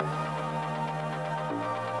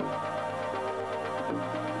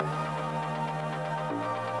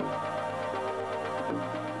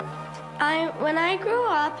When I grow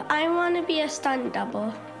up, I want to be a stunt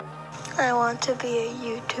double. I want to be a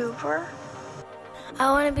YouTuber.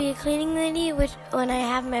 I want to be a cleaning lady when I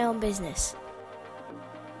have my own business.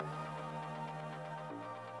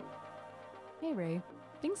 Hey, Ray.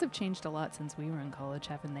 Things have changed a lot since we were in college,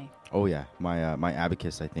 haven't they? Oh, yeah. My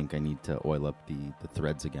abacus, I think I need to oil up the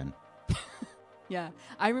threads again. Yeah.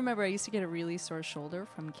 I remember I used to get a really sore shoulder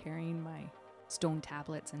from carrying my stone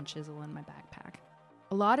tablets and chisel in my backpack.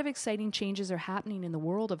 A lot of exciting changes are happening in the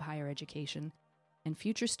world of higher education, and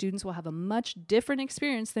future students will have a much different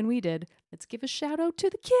experience than we did. Let's give a shout out to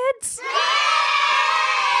the kids!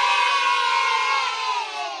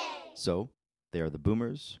 So, they are the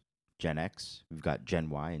boomers, Gen X, we've got Gen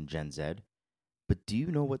Y and Gen Z. But do you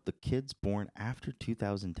know what the kids born after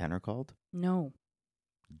 2010 are called? No.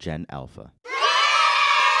 Gen Alpha.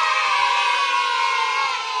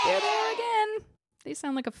 There they are again. They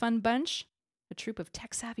sound like a fun bunch. A troop of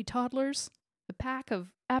tech-savvy toddlers. A pack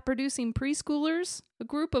of app-producing preschoolers. A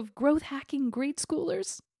group of growth-hacking grade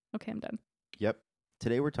schoolers. Okay, I'm done. Yep.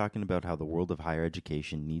 Today we're talking about how the world of higher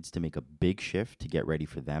education needs to make a big shift to get ready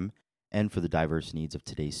for them and for the diverse needs of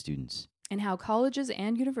today's students. And how colleges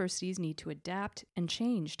and universities need to adapt and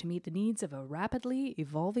change to meet the needs of a rapidly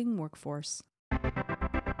evolving workforce.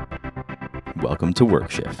 Welcome to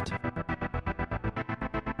WorkShift.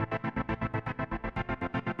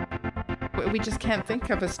 We just can't think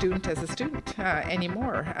of a student as a student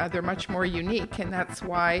anymore. They're much more unique, and that's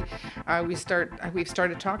why we've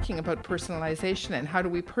started talking about personalization and how do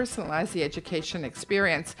we personalize the education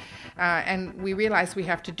experience. And we realize we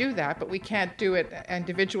have to do that, but we can't do it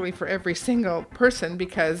individually for every single person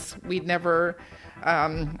because we'd never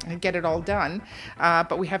get it all done.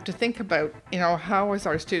 But we have to think about, how is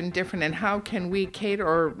our student different and how can we cater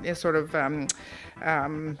or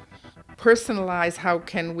personalize, how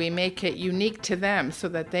can we make it unique to them so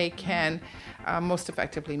that they can most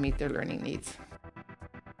effectively meet their learning needs.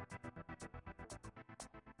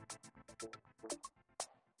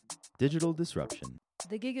 Digital disruption.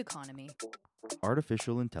 The gig economy.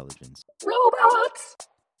 Artificial intelligence. Robots!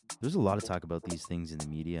 There's a lot of talk about these things in the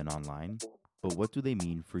media and online, but what do they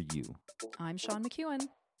mean for you? I'm Sean McEwen.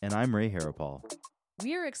 And I'm Ray Harapal.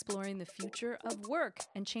 We are exploring the future of work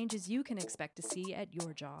and changes you can expect to see at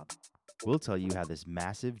your job. We'll tell you how this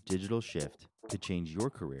massive digital shift could change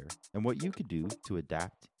your career and what you could do to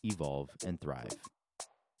adapt, evolve, and thrive.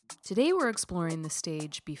 Today we're exploring the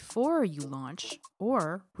stage before you launch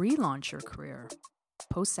or relaunch your career.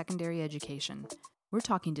 Post-secondary education. We're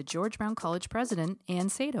talking to George Brown College President Ann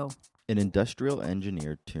Sato. An industrial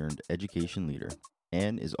engineer turned education leader.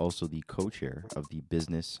 Ann is also the co-chair of the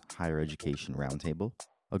Business Higher Education Roundtable,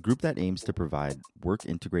 a group that aims to provide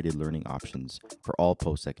work-integrated learning options for all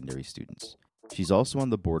post-secondary students. She's also on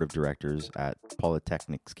the board of directors at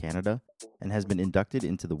Polytechnics Canada and has been inducted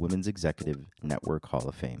into the Women's Executive Network Hall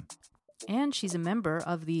of Fame. And she's a member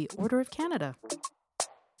of the Order of Canada.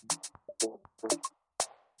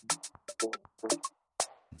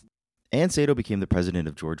 Ann Sato became the president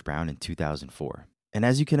of George Brown in 2004. And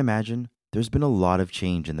as you can imagine, there's been a lot of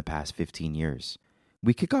change in the past 15 years.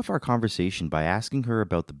 We kick off our conversation by asking her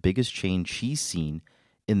about the biggest change she's seen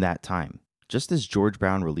in that time, just as George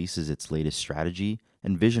Brown releases its latest strategy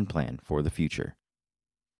and vision plan for the future.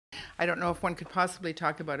 I don't know if one could possibly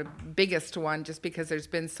talk about a biggest one just because there's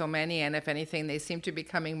been so many, and if anything, they seem to be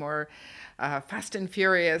becoming more fast and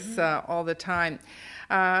furious all the time.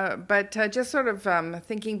 But just sort of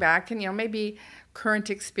thinking back and, maybe current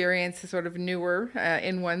experience is sort of newer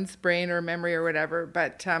in one's brain or memory or whatever.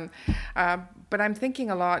 But I'm thinking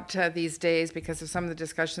a lot these days because of some of the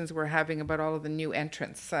discussions we're having about all of the new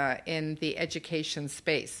entrants in the education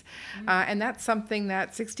space. And that's something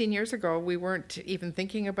that 16 years ago we weren't even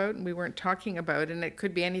thinking about and we weren't talking about. And it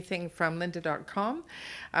could be anything from lynda.com.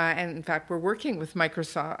 And in fact, we're working with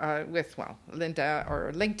Microsoft, Lynda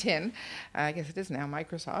or LinkedIn, I guess it is now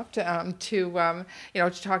Microsoft,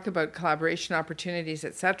 to talk about collaboration opportunities,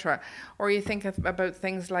 etc. Or you think about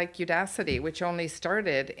things like Udacity, which only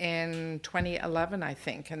started in 2011, I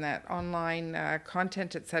think, and that online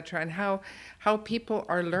content, etc., and how people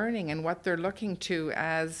are learning and what they're looking to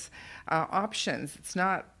as options. It's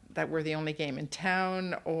not that we're the only game in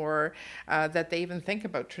town or that they even think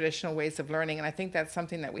about traditional ways of learning. And I think that's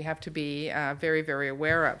something that we have to be very, very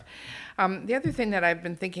aware of. The other thing that I've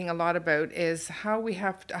been thinking a lot about is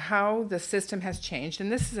how the system has changed,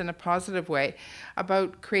 and this is in a positive way,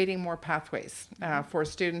 about creating more pathways for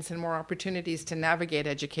students and more opportunities to navigate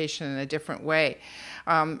education in a different way.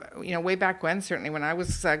 Way back when, certainly when I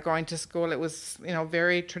was going to school, it was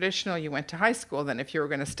very traditional. You went to high school, then if you were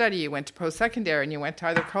going to study, you went to post-secondary, and you went to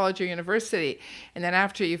either college college or university. And then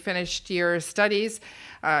after you finished your studies,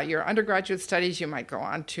 your undergraduate studies, you might go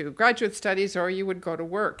on to graduate studies, or you would go to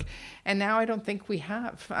work. And now I don't think we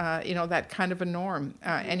have, that kind of a norm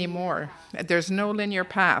anymore. There's no linear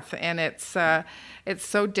path, and it's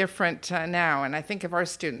so different now. And I think of our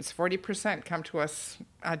students, 40% come to us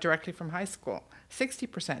directly from high school.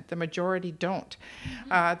 60%, the majority don't.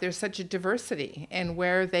 There's such a diversity in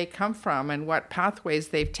where they come from and what pathways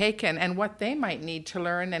they've taken and what they might need to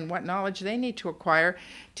learn and what knowledge they need to acquire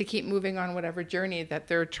to keep moving on whatever journey that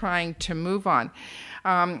they're trying to move on.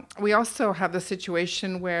 We also have the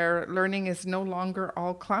situation where learning is no longer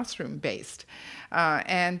all classroom-based.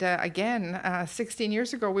 Again, 16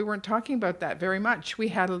 years ago, we weren't talking about that very much. We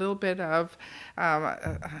had a little bit of,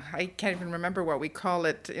 I can't even remember what we call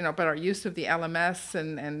it, but our use of the LMS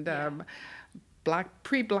and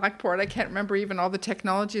pre-Blackboard. I can't remember even all the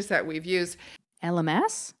technologies that we've used.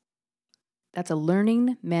 LMS? That's a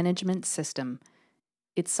learning management system.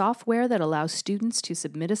 It's software that allows students to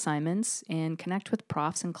submit assignments and connect with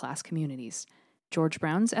profs and class communities. George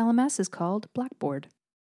Brown's LMS is called Blackboard.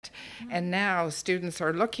 And now students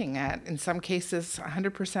are looking at, in some cases,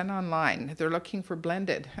 100% online. They're looking for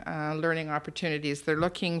blended learning opportunities. They're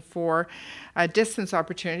looking for distance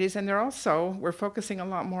opportunities. And we're focusing a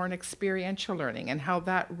lot more on experiential learning and how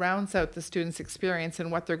that rounds out the student's experience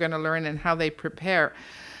and what they're going to learn and how they prepare.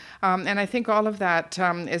 And I think all of that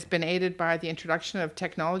has been aided by the introduction of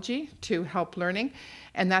technology to help learning,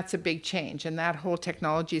 and that's a big change. And that whole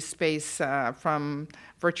technology space, from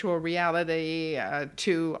virtual reality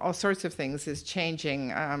to all sorts of things, is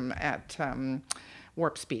changing at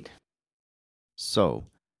warp speed. So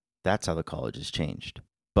that's how the college has changed.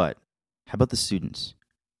 But how about the students?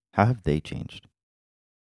 How have they changed?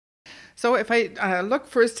 So if I look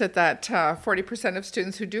first at that 40% of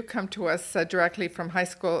students who do come to us directly from high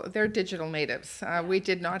school, they're digital natives. We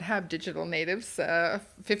did not have digital natives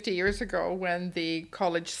 50 years ago when the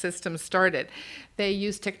college system started. They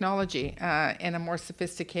use technology in a more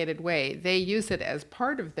sophisticated way. They use it as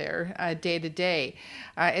part of their day-to-day.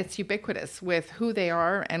 It's ubiquitous with who they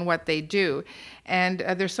are and what they do. And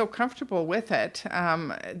they're so comfortable with it,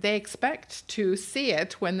 they expect to see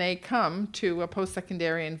it when they come to a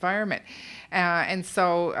post-secondary environment. And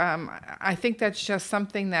so I think that's just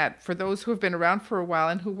something that for those who have been around for a while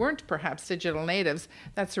and who weren't perhaps digital natives,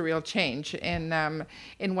 that's a real change in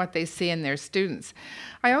what they see in their students.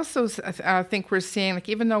 I also think we're seeing, like,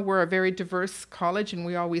 even though we're a very diverse college, and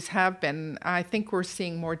we always have been, I think we're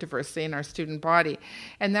seeing more diversity in our student body.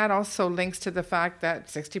 And that also links to the fact that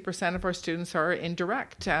 60% of our students are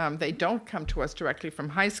indirect. They don't come to us directly from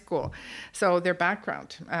high school. So their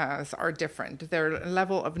background are different. Their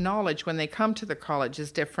level of knowledge when they come to the college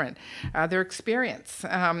is different. Their experience.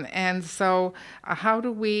 And so how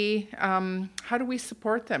do we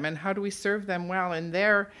support them, and how do we serve them well in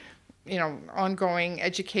their ongoing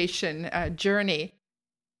education journey?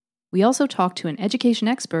 We also talked to an education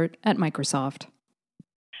expert at Microsoft.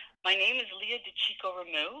 My name is Leah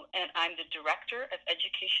DeChico-Rameau, and I'm the Director of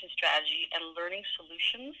Education Strategy and Learning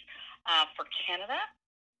Solutions for Canada.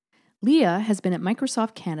 Leah has been at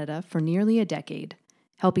Microsoft Canada for nearly a decade,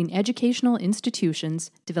 helping educational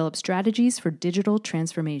institutions develop strategies for digital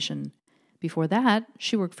transformation. Before that,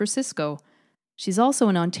 she worked for Cisco. She's also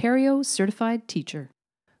an Ontario certified teacher.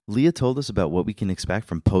 Leah told us about what we can expect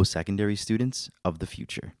from post-secondary students of the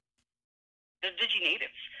future. They're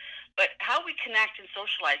digi-natives, but how we connect and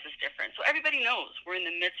socialize is different. So everybody knows we're in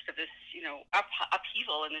the midst of this,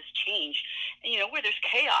 upheaval and this change. And, where there's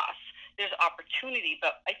chaos, there's opportunity.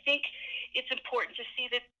 But I think it's important to see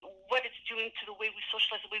that what it's doing to the way we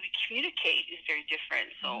socialize, the way we communicate is very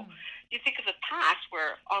different. So you think of the past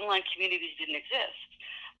where online communities didn't exist.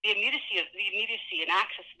 The immediacy and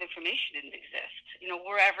access of information didn't exist.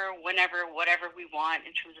 Wherever, whenever, whatever we want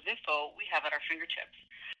in terms of info, we have at our fingertips.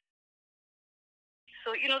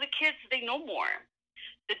 So, the kids, they know more.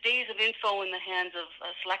 The days of info in the hands of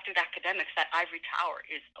selected academics, that ivory tower,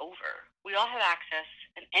 is over. We all have access,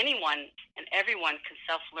 and anyone and everyone can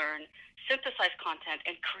self-learn, synthesize content,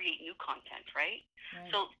 and create new content, right?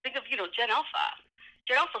 So think of, Gen Alpha.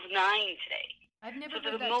 Gen Alpha's 9 today. I've never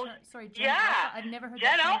heard that term. Sorry, Gen Alpha. I've never heard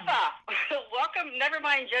Gen that term. Alpha. Welcome, never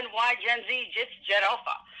mind Gen Y, Gen Z, just Gen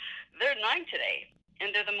Alpha. They're 9 today, and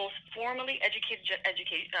they're the most formally educated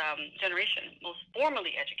generation, most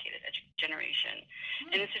formally educated generation.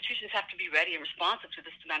 And institutions have to be ready and responsive to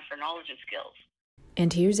this demand for knowledge and skills. And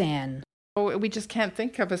here's Anne. We just can't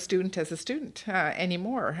think of a student as a student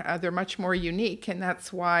anymore. They're much more unique, and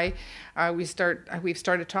that's why we've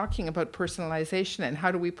started talking about personalization and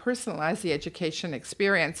how do we personalize the education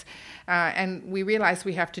experience. And we realize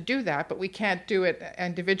we have to do that, but we can't do it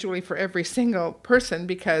individually for every single person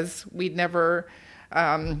because we'd never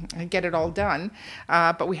get it all done.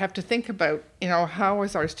 But we have to think about, how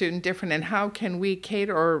is our student different and how can we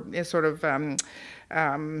cater or sort of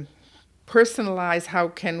personalize, how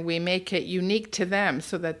can we make it unique to them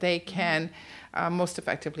so that they can most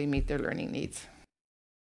effectively meet their learning needs.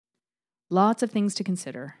 Lots of things to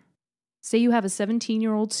consider. Say you have a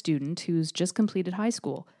 17-year-old student who's just completed high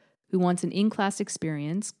school, who wants an in-class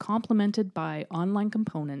experience complemented by online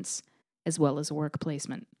components as well as work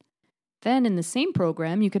placement. Then in the same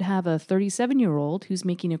program, you could have a 37-year-old who's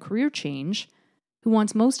making a career change, who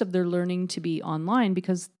wants most of their learning to be online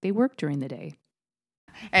because they work during the day.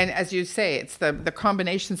 And as you say, it's the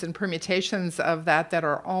combinations and permutations of that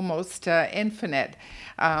are almost infinite.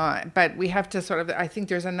 But we have to I think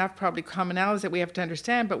there's enough probably commonalities that we have to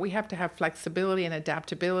understand, but we have to have flexibility and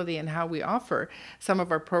adaptability in how we offer some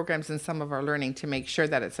of our programs and some of our learning to make sure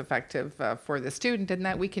that it's effective for the student and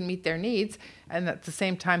that we can meet their needs. And at the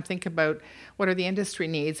same time, think about what are the industry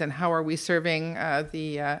needs and how are we serving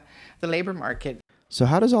the labor market. So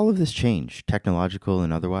how does all of this change, technological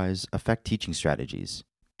and otherwise, affect teaching strategies?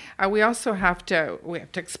 We also have to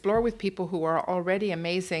explore with people who are already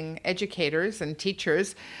amazing educators and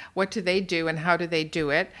teachers. What do they do and how do they do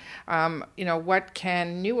it? What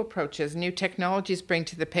can new approaches, new technologies bring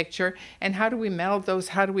to the picture? And how do we meld those?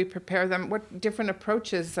 How do we prepare them? What different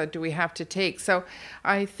approaches do we have to take? So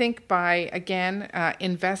I think by, again,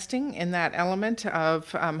 investing in that element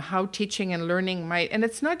of how teaching and learning might, and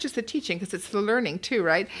it's not just the teaching because it's the learning too,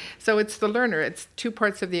 right? So it's the learner. It's two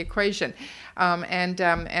parts of the equation.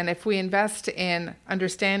 And if we invest in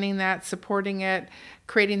understanding that, supporting it,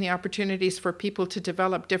 creating the opportunities for people to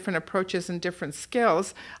develop different approaches and different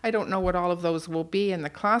skills, I don't know what all of those will be in the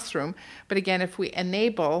classroom. But again, if we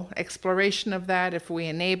enable exploration of that, if we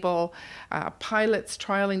enable pilots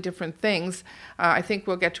trialing different things, I think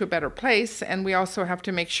we'll get to a better place. And we also have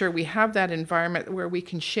to make sure we have that environment where we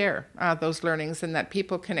can share those learnings and that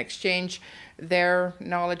people can exchange their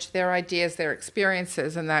knowledge, their ideas, their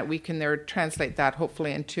experiences, and that we can there translate that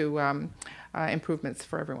hopefully into improvements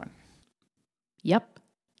for everyone. Yep.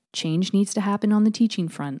 Change needs to happen on the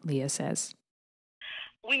teaching front, Leah says.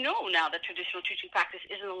 We know now that traditional teaching practice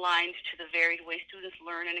isn't aligned to the varied way students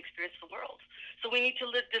learn and experience the world. So we need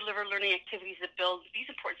to deliver learning activities that build these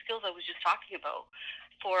important skills I was just talking about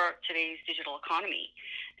for today's digital economy.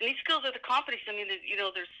 And these skills are the competencies. I mean,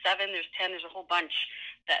 there's 7, there's 10, there's a whole bunch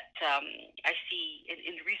that I see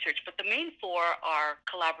in the research. But the main 4 are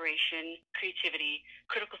collaboration, creativity,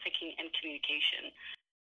 critical thinking, and communication.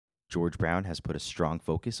 George Brown has put a strong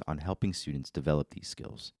focus on helping students develop these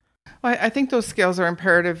skills. Well, I think those skills are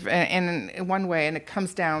imperative in one way, and it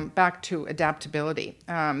comes down back to adaptability.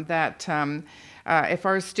 If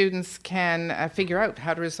our students can figure out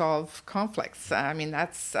how to resolve conflicts,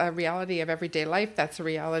 that's a reality of everyday life. That's a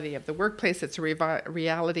reality of the workplace. It's a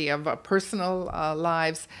reality of personal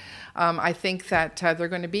lives. I think that they're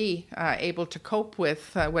going to be able to cope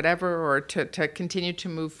with whatever or to continue to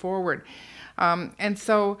move forward. And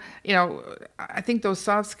so, I think those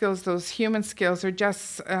soft skills, those human skills are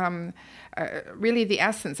just really the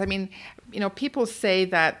essence. I mean, people say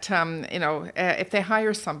that, if they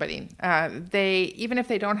hire somebody, even if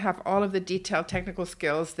they don't have all of the detailed technical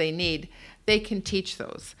skills they need, they can teach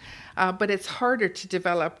those. But it's harder to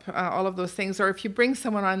develop all of those things. Or if you bring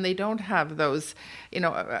someone on, they don't have those,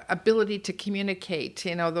 ability to communicate,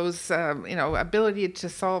 those, ability to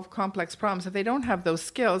solve complex problems. If they don't have those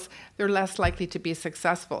skills, they're less likely to be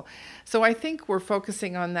successful. So I think we're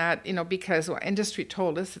focusing on that, because industry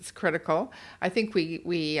told us it's critical. I think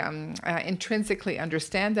we intrinsically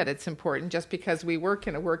understand that it's important just because we work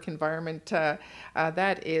in a work environment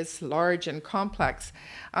that is large and complex.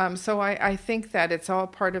 So I think that it's all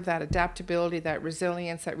part of that adaptability, that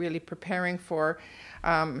resilience, that really preparing for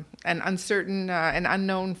an uncertain and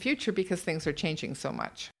unknown future because things are changing so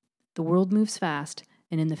much. The world moves fast,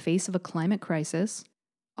 and in the face of a climate crisis,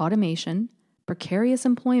 automation, precarious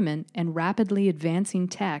employment, and rapidly advancing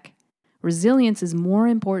tech, resilience is more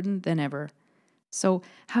important than ever. So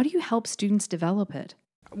how do you help students develop it?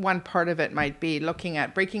 One part of it might be looking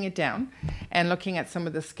at breaking it down and looking at some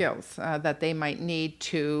of the skills that they might need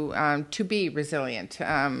to be resilient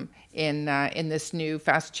in this new,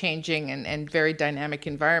 fast-changing and very dynamic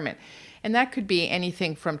environment. And that could be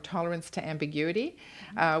anything from tolerance to ambiguity,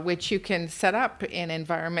 which you can set up in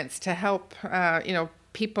environments to help,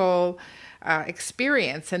 people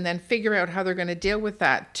experience and then figure out how they're going to deal with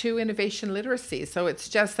that, to innovation literacy. So it's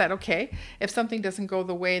just that, okay, if something doesn't go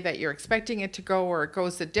the way that you're expecting it to go, or it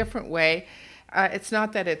goes a different way, it's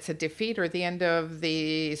not that it's a defeat or the end of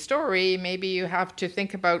the story. Maybe you have to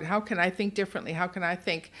think about, how can I think differently? How can I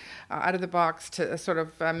think out of the box to sort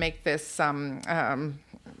of make this a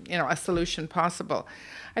solution possible?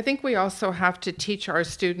 I think we also have to teach our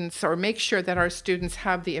students, or make sure that our students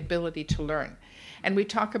have the ability to learn. And we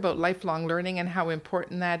talk about lifelong learning and how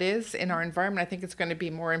important that is in our environment. I think it's going to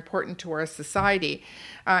be more important to our society.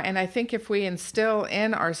 And I think if we instill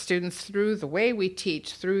in our students, through the way we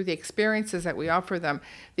teach, through the experiences that we offer them,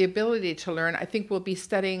 the ability to learn, I think we'll be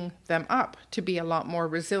setting them up to be a lot more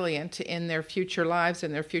resilient in their future lives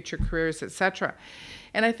and their future careers, etc.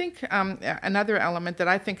 And I think another element that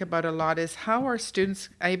I think about a lot is how are students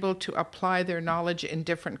able to apply their knowledge in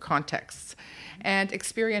different contexts. And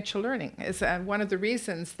experiential learning is one of the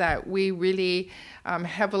reasons that we really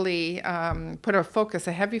heavily put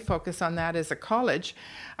a heavy focus on that as a college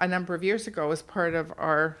a number of years ago as part of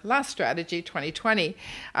our last strategy, 2020,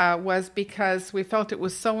 was because we felt it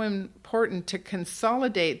was so important to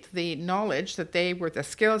consolidate the knowledge the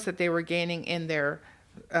skills that they were gaining in their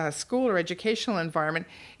school or educational environment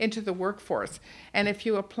into the workforce. And if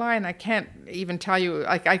you apply, and I can't even tell you,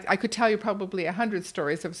 I could tell you probably 100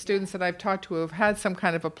 stories of students that I've talked to who have had some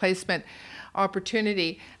kind of a placement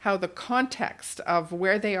opportunity, how the context of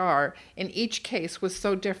where they are in each case was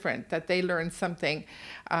so different that they learned something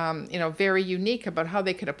very unique about how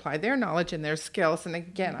they could apply their knowledge and their skills. And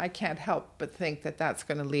again, I can't help but think that that's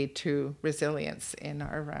going to lead to resilience in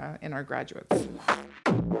our graduates.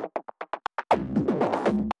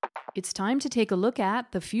 It's time to take a look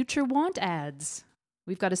at the Future Want ads.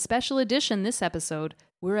 We've got a special edition this episode.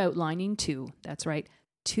 We're outlining 2. That's right,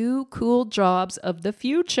 2 cool jobs of the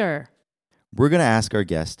future. We're going to ask our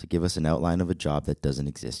guests to give us an outline of a job that doesn't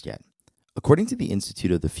exist yet. According to the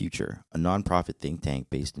Institute of the Future, a nonprofit think tank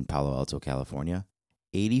based in Palo Alto, California,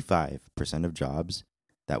 85% of jobs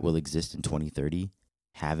that will exist in 2030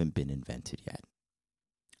 haven't been invented yet.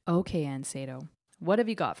 Okay, Ann Sato, what have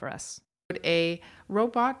you got for us? A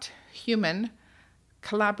robot-human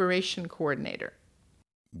collaboration coordinator.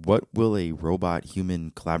 What will a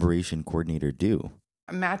robot-human collaboration coordinator do?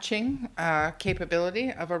 Matching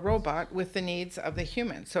capability of a robot with the needs of the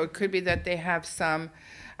human. So it could be that they have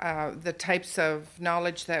the types of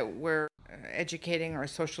knowledge that we're educating our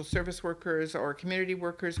social service workers or community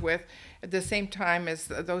workers with, at the same time as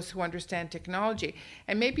those who understand technology.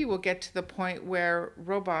 And maybe we'll get to the point where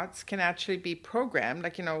robots can actually be programmed,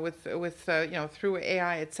 through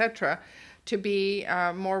AI, etc., to be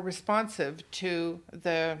more responsive to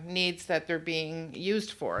the needs that they're being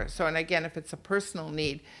used for. So, and again, if it's a personal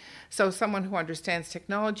need. So someone who understands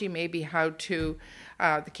technology, maybe how to,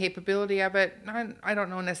 the capability of it, I don't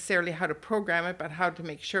know necessarily how to program it, but how to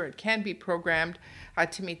make sure it can be programmed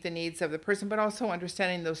to meet the needs of the person, but also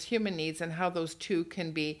understanding those human needs and how those two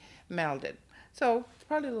can be melded. So it's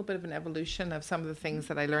probably a little bit of an evolution of some of the things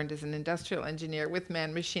that I learned as an industrial engineer with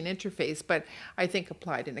man-machine interface, but I think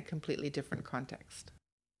applied in a completely different context.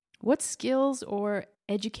 What skills or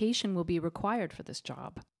education will be required for this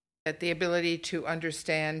job? The ability to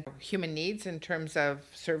understand human needs in terms of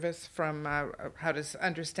service, from how to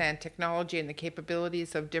understand technology and the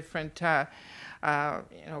capabilities of different,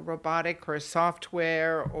 robotic or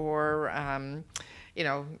software or,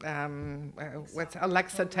 what's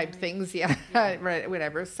Alexa type things, right,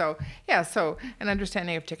 whatever. So an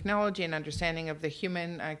understanding of technology, an understanding of the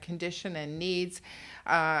human condition and needs,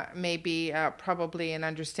 maybe probably an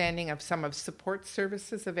understanding of some of support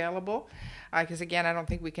services available. Because again, I don't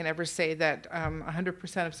think we can ever say that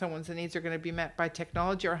 100% of someone's needs are going to be met by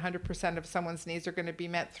technology, or 100% of someone's needs are going to be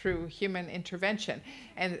met through human intervention.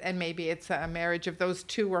 And maybe it's a marriage of those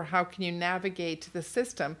two, or how can you navigate the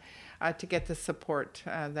system to get the support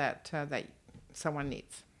that someone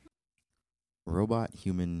needs.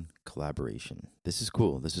 Robot-human collaboration. This is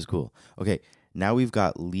cool. Okay, now we've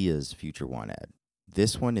got Leah's Future Want ad.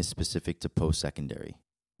 This one is specific to post-secondary.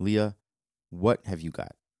 Leah, what have you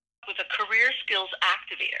got? With a career skills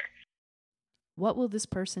activator. What will this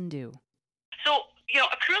person do? So,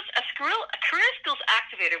 a career skills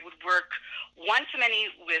activator would work one-to-many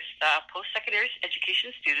with post-secondary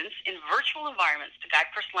education students in virtual environments to guide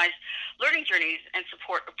personalized learning journeys and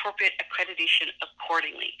support appropriate accreditation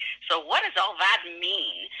accordingly. So what does all that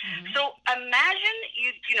mean? Mm-hmm. So imagine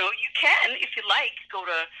you can, if you like, go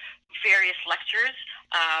to various lectures.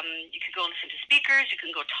 You can go listen to speakers. You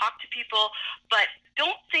can go talk to people. But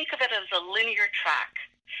don't think of it as a linear track.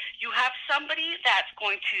 You have somebody that's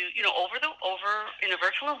going to, over in a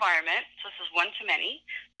virtual environment. So this is one-to-many,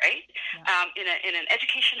 right? Yeah. In an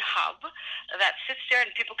education hub that sits there,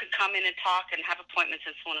 and people can come in and talk and have appointments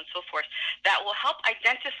and so on and so forth. That will help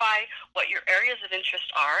identify what your areas of interest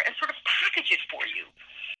are and sort of package it for you.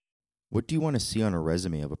 What do you want to see on a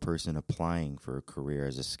resume of a person applying for a career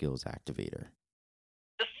as a skills activator?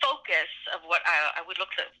 The focus of what I would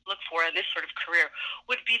look for in this sort of career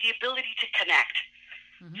would be the ability to connect.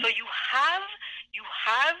 Mm-hmm. So you have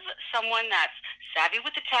someone that's savvy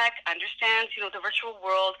with the tech, understands, the virtual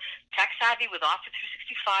world, tech savvy with Office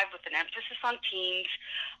 365 with an emphasis on Teams,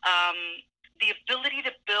 the ability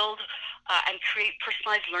to build and create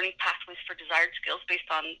personalized learning pathways for desired skills based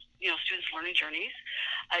on, students' learning journeys,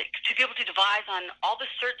 to be able to devise on all the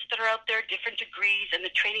certs that are out there, different degrees, and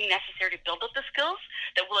the training necessary to build up the skills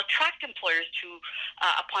that will attract employers to,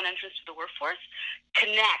 upon entrance to the workforce.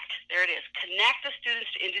 Connect, there it is, connect the students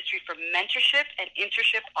to industry for mentorship and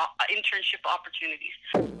internship opportunities.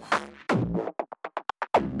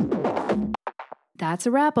 That's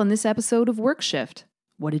a wrap on this episode of WorkShift.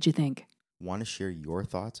 What did you think? Want to share your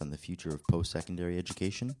thoughts on the future of post-secondary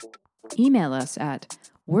education? Email us at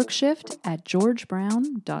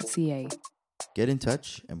workshift@georgebrown.ca. Get in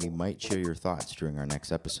touch, and we might share your thoughts during our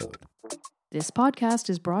next episode. This podcast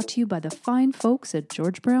is brought to you by the fine folks at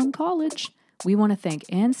George Brown College. We want to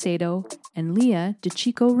thank Ann Sato and Leah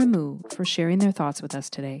DeChico-Ramu for sharing their thoughts with us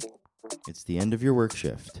today. It's the end of your work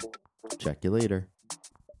shift. Check you later.